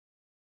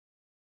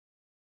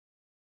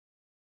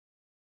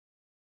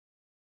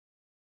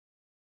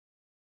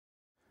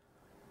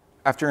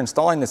After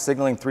installing the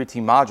Signaling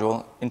 3T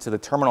module into the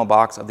terminal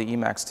box of the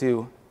Emax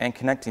 2 and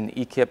connecting the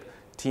Ekip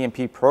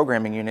TMP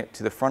programming unit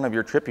to the front of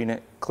your trip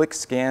unit, click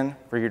Scan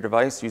for your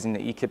device using the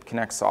Ekip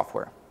Connect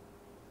software.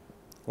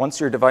 Once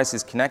your device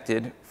is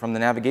connected, from the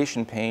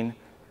navigation pane,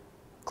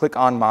 click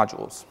on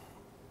Modules,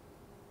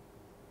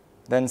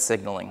 then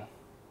Signaling.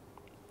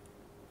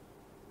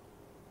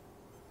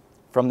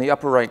 From the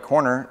upper right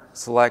corner,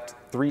 select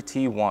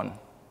 3T1.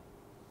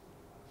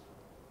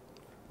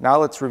 Now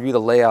let's review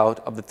the layout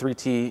of the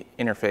 3T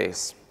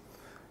interface.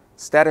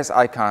 Status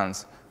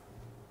icons.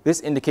 This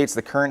indicates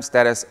the current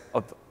status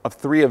of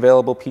 3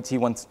 available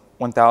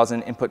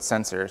PT1000 input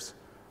sensors.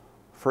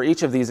 For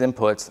each of these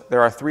inputs,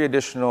 there are 3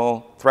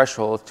 additional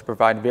thresholds to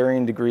provide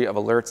varying degree of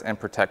alerts and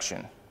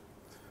protection.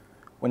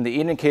 When the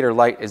indicator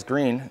light is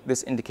green,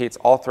 this indicates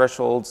all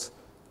thresholds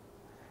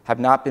have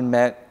not been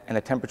met and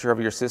the temperature of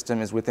your system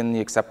is within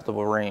the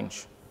acceptable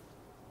range.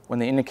 When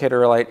the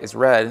indicator light is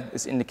red,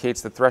 this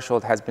indicates the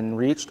threshold has been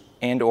reached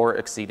and/or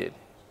exceeded.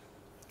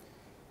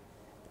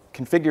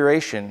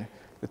 Configuration.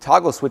 The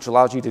toggle switch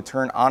allows you to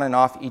turn on and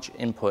off each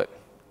input.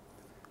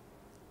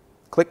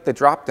 Click the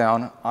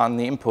drop-down on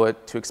the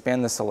input to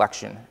expand the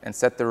selection and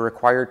set the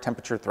required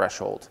temperature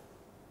threshold.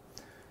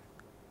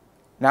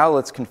 Now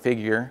let's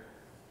configure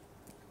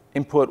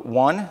input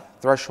 1,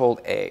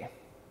 threshold A.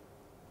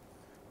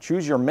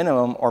 Choose your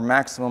minimum or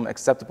maximum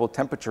acceptable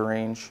temperature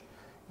range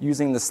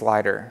using the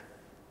slider.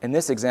 In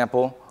this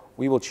example,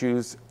 we will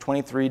choose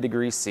 23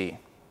 degrees C.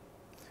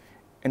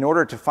 In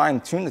order to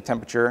fine-tune the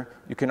temperature,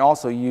 you can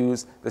also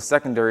use the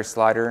secondary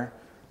slider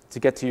to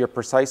get to your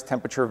precise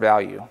temperature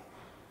value.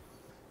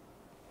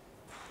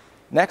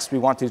 Next, we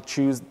want to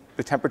choose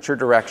the temperature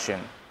direction.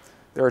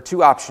 There are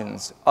 2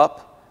 options: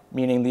 up,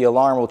 meaning the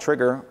alarm will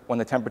trigger when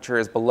the temperature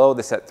is below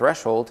the set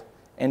threshold,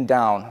 and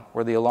down,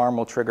 where the alarm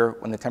will trigger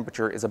when the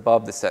temperature is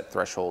above the set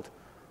threshold.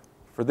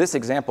 For this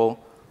example,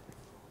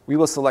 we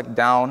will select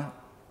down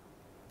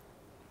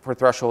for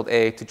threshold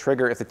A to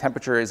trigger if the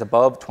temperature is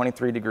above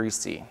 23 degrees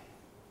C.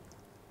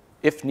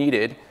 If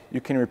needed, you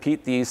can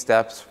repeat these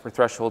steps for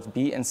thresholds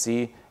B and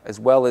C, as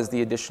well as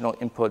the additional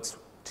inputs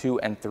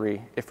 2 and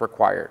 3 if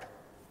required.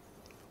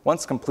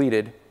 Once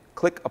completed,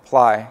 click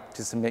Apply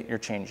to submit your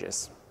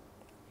changes.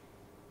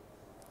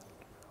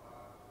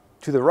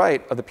 To the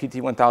right of the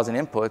PT1000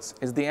 inputs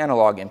is the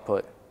analog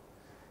input.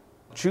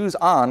 Choose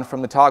On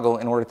from the toggle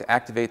in order to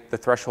activate the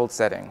threshold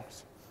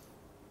settings.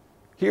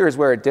 Here is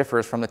where it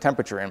differs from the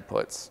temperature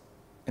inputs.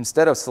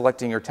 Instead of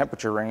selecting your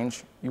temperature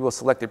range, you will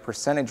select a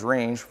percentage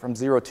range from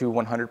 0 to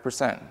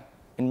 100%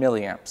 in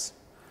milliamps.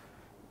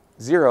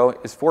 0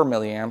 is 4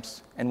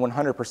 milliamps, and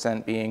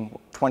 100% being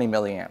 20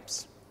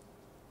 milliamps.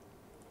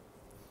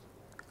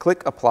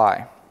 Click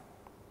Apply.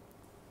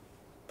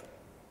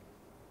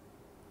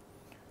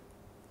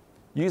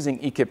 Using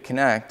Ekip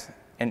Connect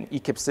and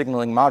Ekip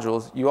Signaling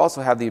modules, you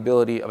also have the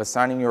ability of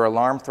assigning your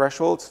alarm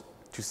thresholds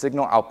to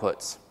signal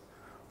outputs.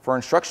 For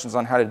instructions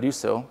on how to do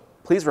so,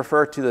 please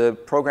refer to the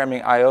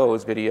Programming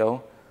I/O's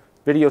video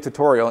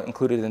tutorial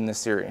included in this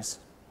series.